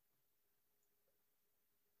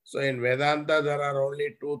 So in Vedanta, there are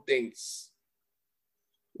only two things.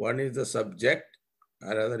 One is the subject,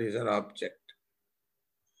 another is an object.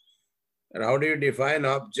 And how do you define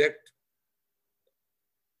object?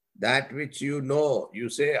 That which you know. You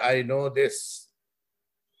say, I know this.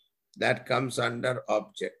 That comes under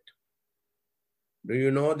object. Do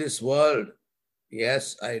you know this world?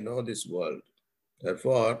 Yes, I know this world.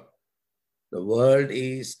 Therefore, the world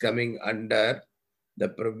is coming under the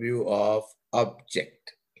purview of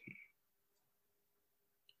object.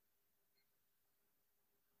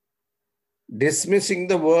 Dismissing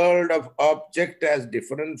the world of object as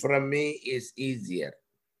different from me is easier.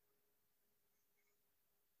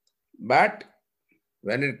 But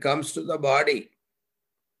when it comes to the body,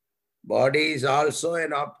 body is also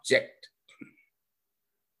an object.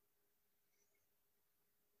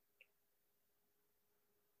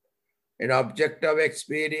 An object of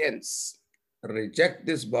experience. Reject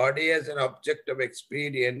this body as an object of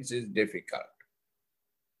experience is difficult.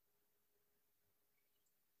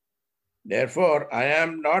 Therefore, I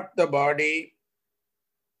am not the body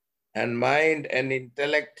and mind and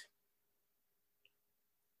intellect.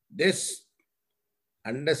 This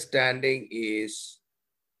understanding is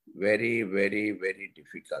very, very, very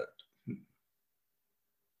difficult.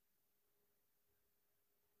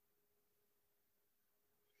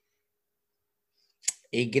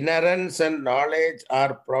 Ignorance and knowledge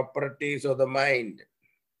are properties of the mind.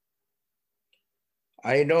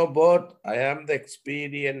 I know both. I am the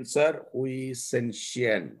experiencer who is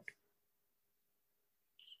sentient.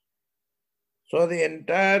 So the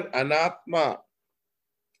entire anatma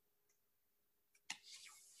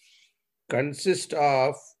consists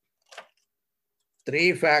of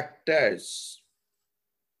three factors: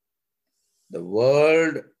 the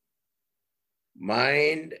world,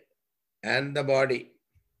 mind, and the body.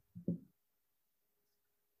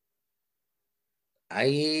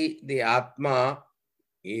 I, the Atma,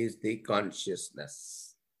 is the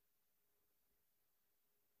consciousness.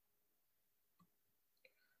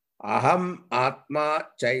 Aham Atma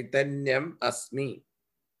Chaitanyam Asmi.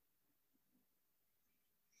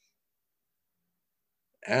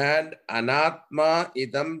 And Anatma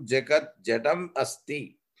Idam Jagat Jadam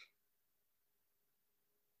Asti.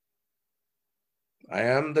 I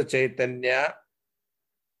am the Chaitanya.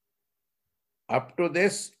 Up to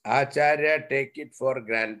this, Acharya take it for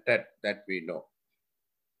granted that we know.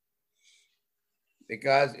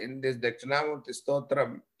 Because in this Dakshinamurti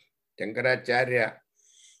Stotram, Shankaracharya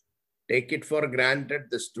take it for granted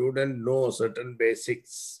the student knows certain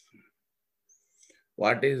basics.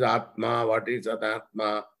 What is Atma? What is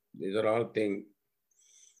Anatma? These are all things.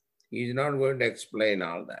 He's not going to explain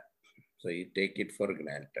all that. So you take it for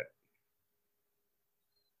granted.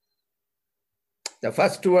 The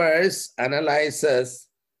first verse analyzes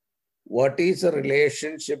what is the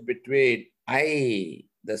relationship between I,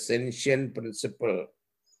 the sentient principle,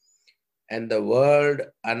 and the world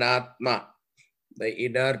anatma, the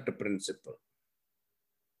inert principle.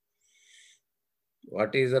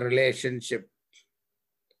 What is the relationship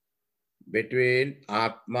between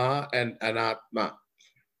Atma and Anatma?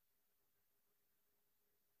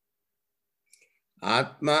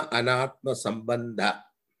 Atma Anatma Sambandha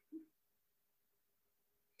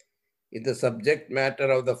is the subject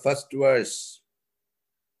matter of the first verse.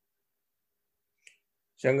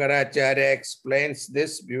 Shankaracharya explains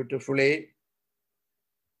this beautifully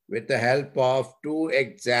with the help of two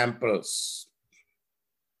examples.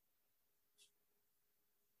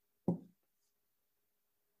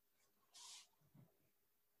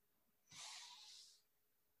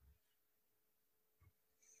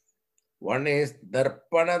 One is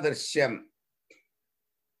Darpana Drishyam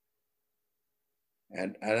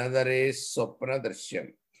and another is Sopana Drishyam.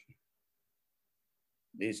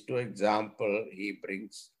 These two examples, he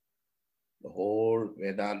brings the whole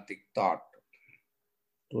Vedantic thought.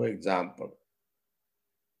 Two examples.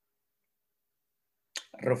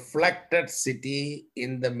 Reflected city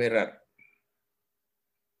in the mirror.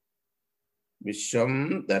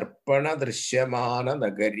 Vishwam Darpana Drishyamana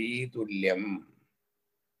Nagari Tulyam.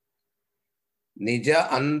 Nija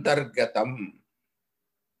Antargatam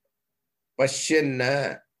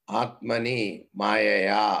Pashyanna Atmani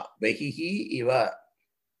Mayaya Behihi Iva.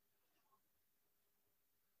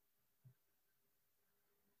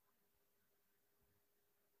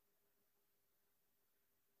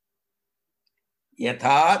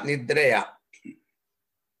 Yatha Nidraya.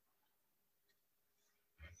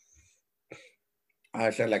 I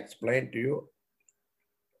shall explain to you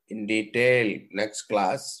in detail next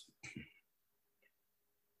class.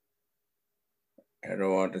 I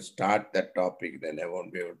don't want to start that topic, then I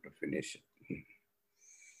won't be able to finish it.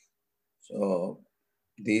 So,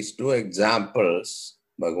 these two examples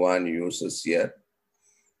Bhagavan uses here.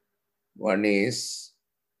 One is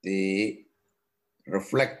the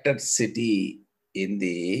reflected city in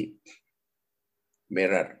the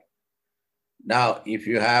mirror. Now, if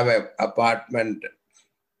you have an apartment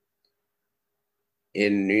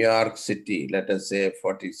in New York City, let us say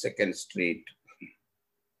 42nd Street,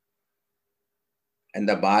 and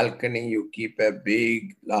the balcony you keep a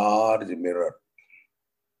big, large mirror.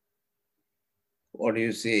 What do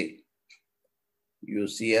you see? You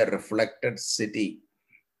see a reflected city.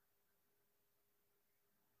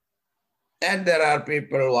 And there are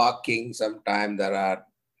people walking. Sometimes there are,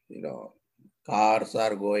 cars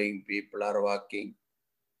are going, people are walking.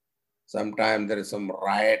 Sometimes there is some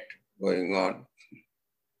riot going on,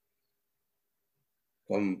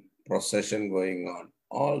 some procession going on.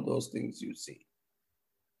 All those things you see.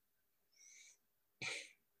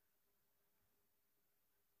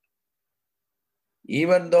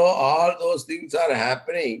 Even though all those things are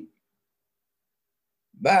happening,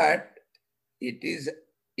 but it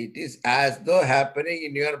is as though happening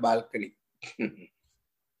in your balcony.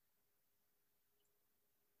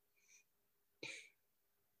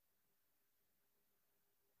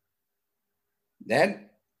 Then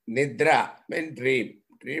Nidra means dream.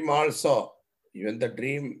 Dream also. Even the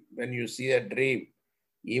dream, when you see a dream,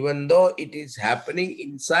 even though it is happening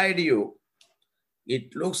inside you,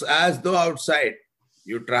 it looks as though outside.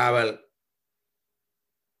 You travel,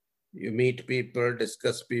 you meet people,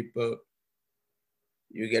 discuss people.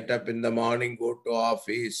 You get up in the morning, go to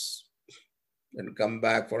office, then come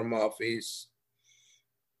back from office.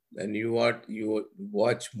 Then you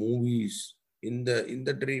watch movies in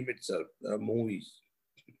the dream itself. There are movies.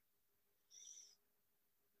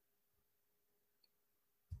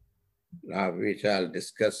 Now we shall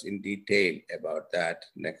discuss in detail about that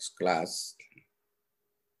next class.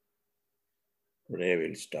 Today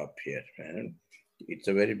we'll stop here. And it's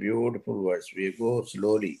a very beautiful verse. We go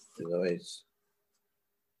slowly, otherwise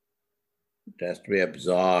it has to be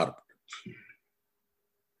absorbed.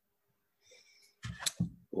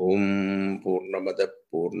 Om Purnamada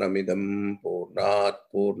Purnamidam Purnat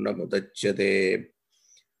Purnamudachyate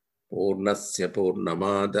Purnasya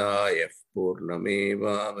Purnamadaya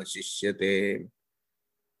Purnameva Vasishyate.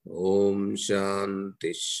 Om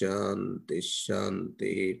Shanti Shanti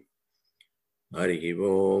Shanti. Hari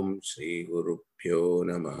Om Shri Gurubhyo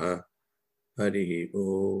Namaha. Hari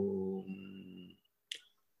Om.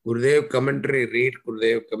 Gurudev commentary, read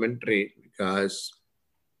Gurudev commentary, because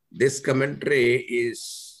this commentary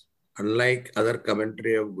is unlike other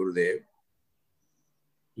commentary of Gurudev.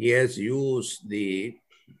 He has used the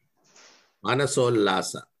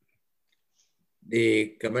Manasollasa,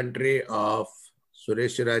 the commentary of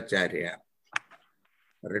Sureshwaracharya,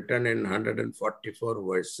 written in 144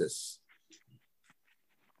 verses.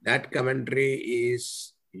 That commentary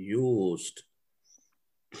is used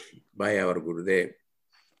by our Gurudev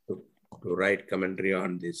to write commentary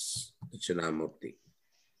on this Dakshinamurti.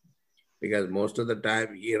 Because most of the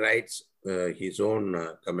time he writes his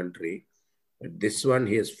own commentary. But this one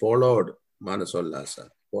he has followed Manasollasa,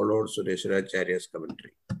 followed Sureshwaracharya's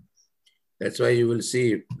commentary. That's why you will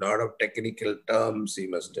see a lot of technical terms he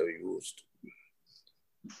must have used.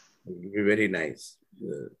 It will be very nice.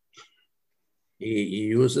 He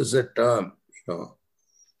uses a term, So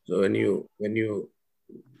when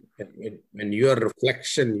your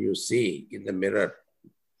reflection you see in the mirror,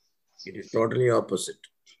 it is totally opposite.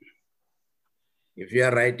 If you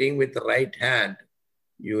are writing with the right hand,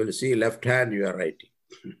 you will see left hand you are writing.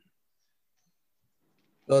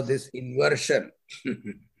 So this inversion,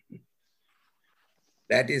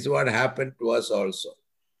 that is what happened to us also.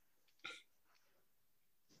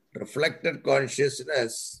 Reflected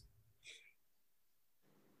consciousness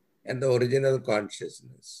and the original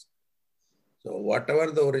consciousness. So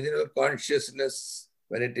whatever the original consciousness,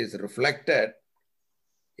 when it is reflected,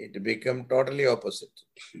 it becomes totally opposite.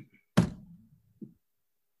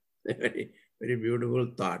 Very, very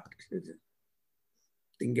beautiful thought.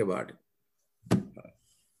 Think about it.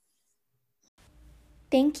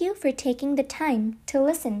 Thank you for taking the time to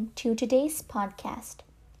listen to today's podcast.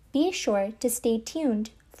 Be sure to stay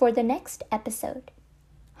tuned for the next episode.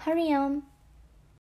 Hari Om.